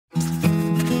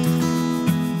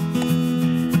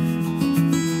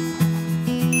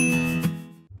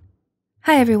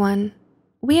Hi everyone.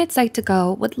 We at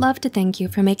Psych2Go would love to thank you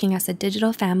for making us a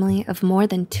digital family of more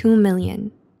than 2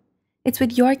 million. It's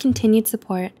with your continued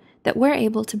support that we're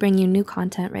able to bring you new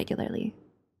content regularly.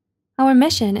 Our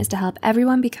mission is to help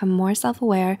everyone become more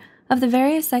self-aware of the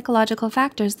various psychological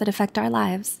factors that affect our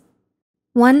lives.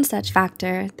 One such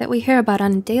factor that we hear about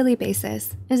on a daily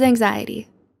basis is anxiety,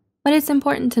 but it's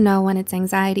important to know when it's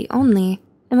anxiety only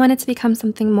and when it's become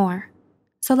something more.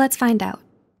 So let's find out.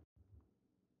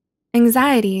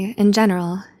 Anxiety, in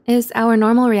general, is our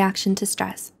normal reaction to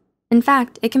stress. In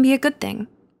fact, it can be a good thing.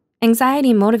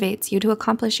 Anxiety motivates you to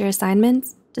accomplish your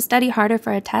assignments, to study harder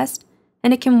for a test,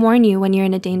 and it can warn you when you're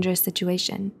in a dangerous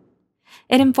situation.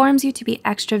 It informs you to be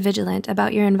extra vigilant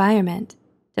about your environment,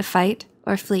 to fight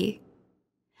or flee.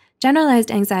 Generalized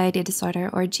anxiety disorder,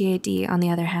 or GAD, on the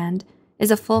other hand,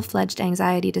 is a full-fledged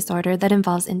anxiety disorder that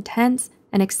involves intense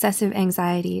and excessive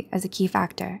anxiety as a key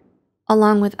factor,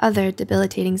 along with other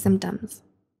debilitating symptoms.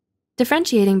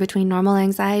 Differentiating between normal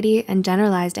anxiety and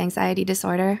generalized anxiety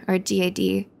disorder, or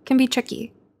GAD, can be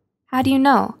tricky. How do you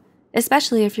know,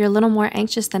 especially if you're a little more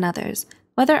anxious than others,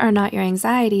 whether or not your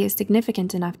anxiety is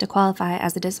significant enough to qualify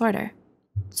as a disorder?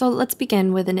 So let's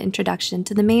begin with an introduction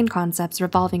to the main concepts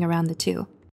revolving around the two.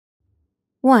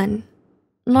 1.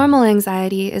 Normal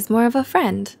anxiety is more of a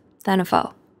friend than a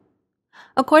foe.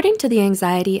 According to the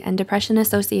Anxiety and Depression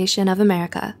Association of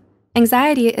America,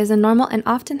 anxiety is a normal and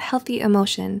often healthy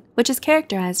emotion, which is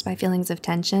characterized by feelings of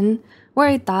tension,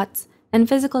 worried thoughts, and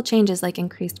physical changes like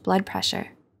increased blood pressure.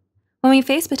 When we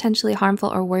face potentially harmful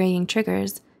or worrying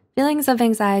triggers, feelings of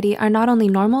anxiety are not only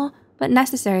normal, but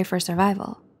necessary for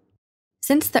survival.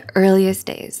 Since the earliest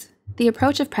days, the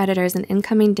approach of predators and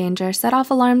incoming danger set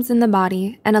off alarms in the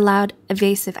body and allowed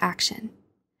evasive action.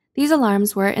 These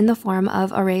alarms were in the form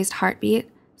of a raised heartbeat,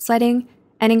 sweating,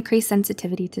 and increased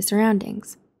sensitivity to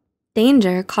surroundings.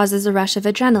 Danger causes a rush of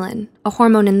adrenaline, a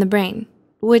hormone in the brain,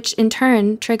 which in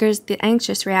turn triggers the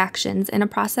anxious reactions in a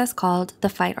process called the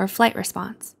fight or flight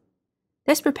response.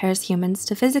 This prepares humans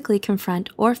to physically confront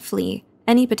or flee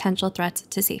any potential threats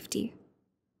to safety.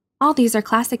 All these are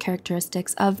classic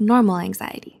characteristics of normal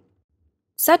anxiety.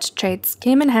 Such traits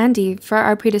came in handy for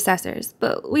our predecessors,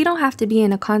 but we don't have to be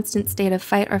in a constant state of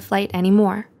fight or flight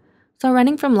anymore. So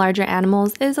running from larger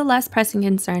animals is a less pressing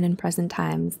concern in present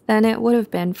times than it would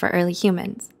have been for early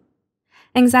humans.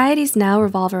 Anxieties now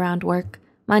revolve around work,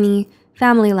 money,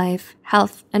 family life,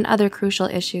 health, and other crucial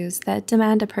issues that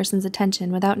demand a person's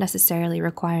attention without necessarily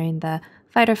requiring the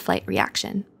fight or flight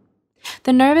reaction.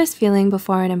 The nervous feeling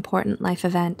before an important life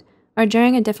event or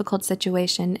during a difficult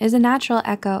situation is a natural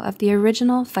echo of the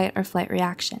original fight or flight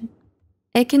reaction.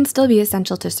 It can still be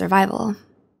essential to survival.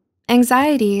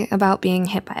 Anxiety about being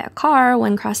hit by a car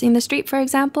when crossing the street, for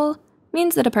example,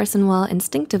 means that a person will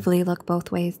instinctively look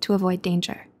both ways to avoid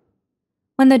danger.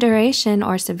 When the duration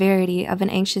or severity of an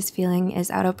anxious feeling is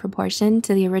out of proportion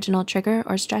to the original trigger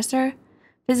or stressor,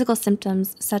 physical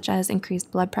symptoms such as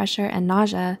increased blood pressure and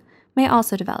nausea may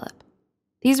also develop.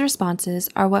 These responses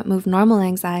are what move normal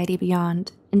anxiety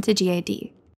beyond into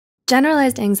GAD.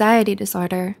 Generalized anxiety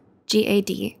disorder,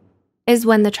 GAD, is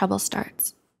when the trouble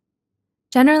starts.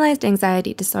 Generalized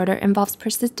anxiety disorder involves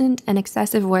persistent and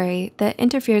excessive worry that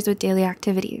interferes with daily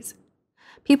activities.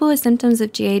 People with symptoms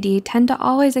of GAD tend to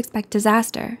always expect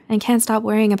disaster and can't stop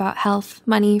worrying about health,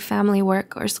 money, family,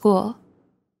 work, or school.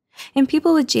 In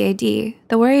people with GAD,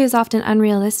 the worry is often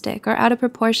unrealistic or out of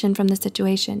proportion from the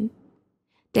situation.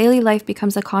 Daily life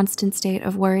becomes a constant state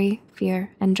of worry,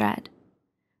 fear, and dread.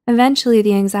 Eventually,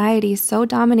 the anxiety so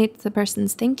dominates the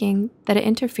person's thinking that it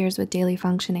interferes with daily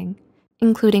functioning,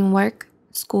 including work,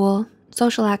 school,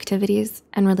 social activities,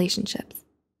 and relationships.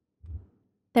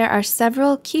 There are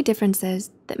several key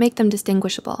differences that make them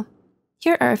distinguishable.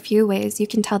 Here are a few ways you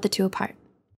can tell the two apart.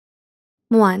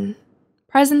 1.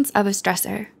 Presence of a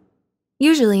stressor.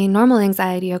 Usually, normal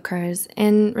anxiety occurs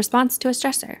in response to a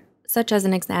stressor, such as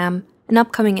an exam, an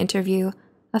upcoming interview,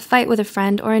 a fight with a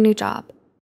friend, or a new job.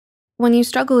 When you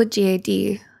struggle with GAD,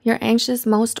 you're anxious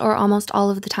most or almost all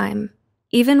of the time,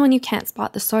 even when you can't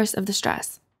spot the source of the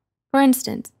stress. For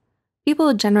instance, people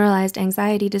with generalized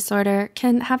anxiety disorder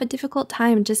can have a difficult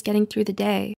time just getting through the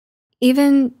day.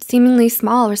 Even seemingly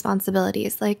small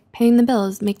responsibilities like paying the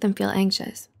bills make them feel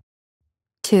anxious.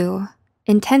 2.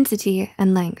 Intensity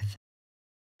and length.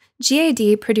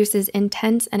 GAD produces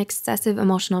intense and excessive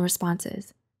emotional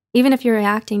responses. Even if you're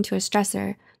reacting to a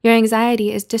stressor, your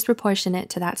anxiety is disproportionate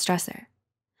to that stressor.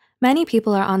 Many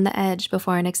people are on the edge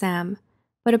before an exam,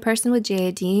 but a person with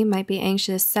GAD might be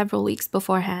anxious several weeks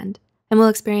beforehand and will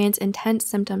experience intense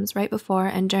symptoms right before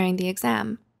and during the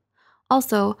exam.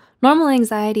 Also, normal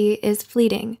anxiety is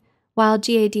fleeting, while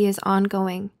GAD is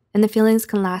ongoing, and the feelings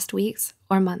can last weeks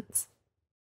or months.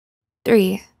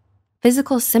 3.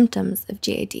 Physical symptoms of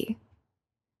GAD.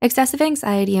 Excessive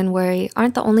anxiety and worry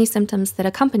aren't the only symptoms that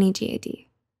accompany GAD.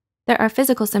 There are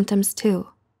physical symptoms too: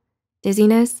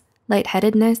 dizziness,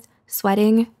 lightheadedness,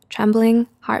 sweating, trembling,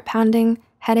 heart pounding,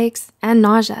 headaches, and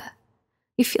nausea.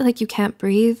 You feel like you can't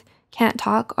breathe, can't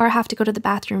talk, or have to go to the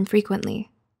bathroom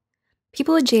frequently.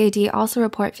 People with GAD also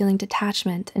report feeling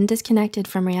detachment and disconnected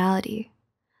from reality.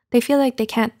 They feel like they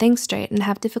can't think straight and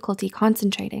have difficulty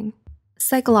concentrating.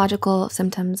 Psychological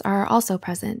symptoms are also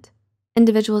present.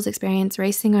 Individuals experience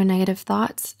racing or negative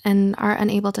thoughts and are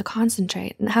unable to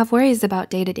concentrate and have worries about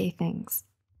day-to-day things.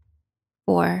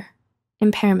 4.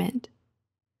 Impairment.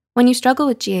 When you struggle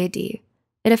with GAD,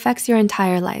 it affects your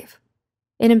entire life.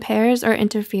 It impairs or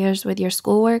interferes with your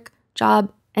schoolwork,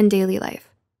 job, and daily life.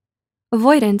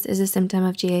 Avoidance is a symptom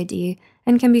of GAD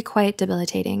and can be quite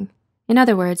debilitating. In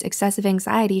other words, excessive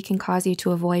anxiety can cause you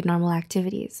to avoid normal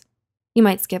activities. You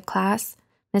might skip class,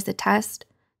 miss a test,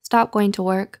 stop going to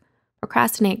work,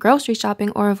 procrastinate grocery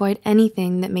shopping, or avoid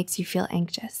anything that makes you feel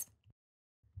anxious.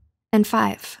 And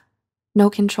 5. No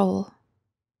control.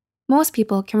 Most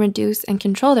people can reduce and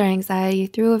control their anxiety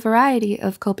through a variety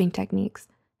of coping techniques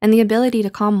and the ability to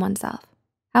calm oneself.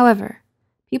 However,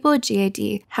 people with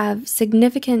GAD have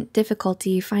significant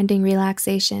difficulty finding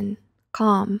relaxation,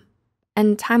 calm,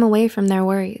 and time away from their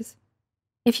worries.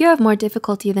 If you have more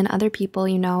difficulty than other people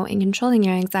you know in controlling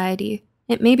your anxiety,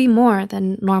 it may be more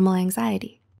than normal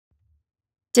anxiety.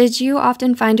 Did you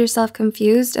often find yourself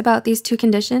confused about these two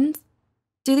conditions?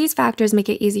 Do these factors make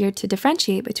it easier to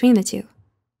differentiate between the two?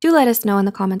 Do let us know in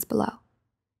the comments below.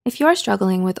 If you're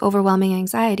struggling with overwhelming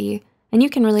anxiety and you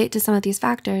can relate to some of these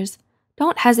factors,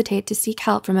 don't hesitate to seek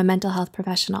help from a mental health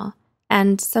professional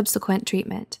and subsequent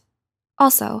treatment.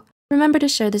 Also, remember to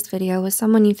share this video with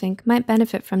someone you think might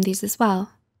benefit from these as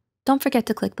well. Don't forget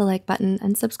to click the like button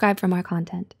and subscribe for more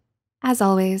content. As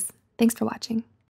always, thanks for watching.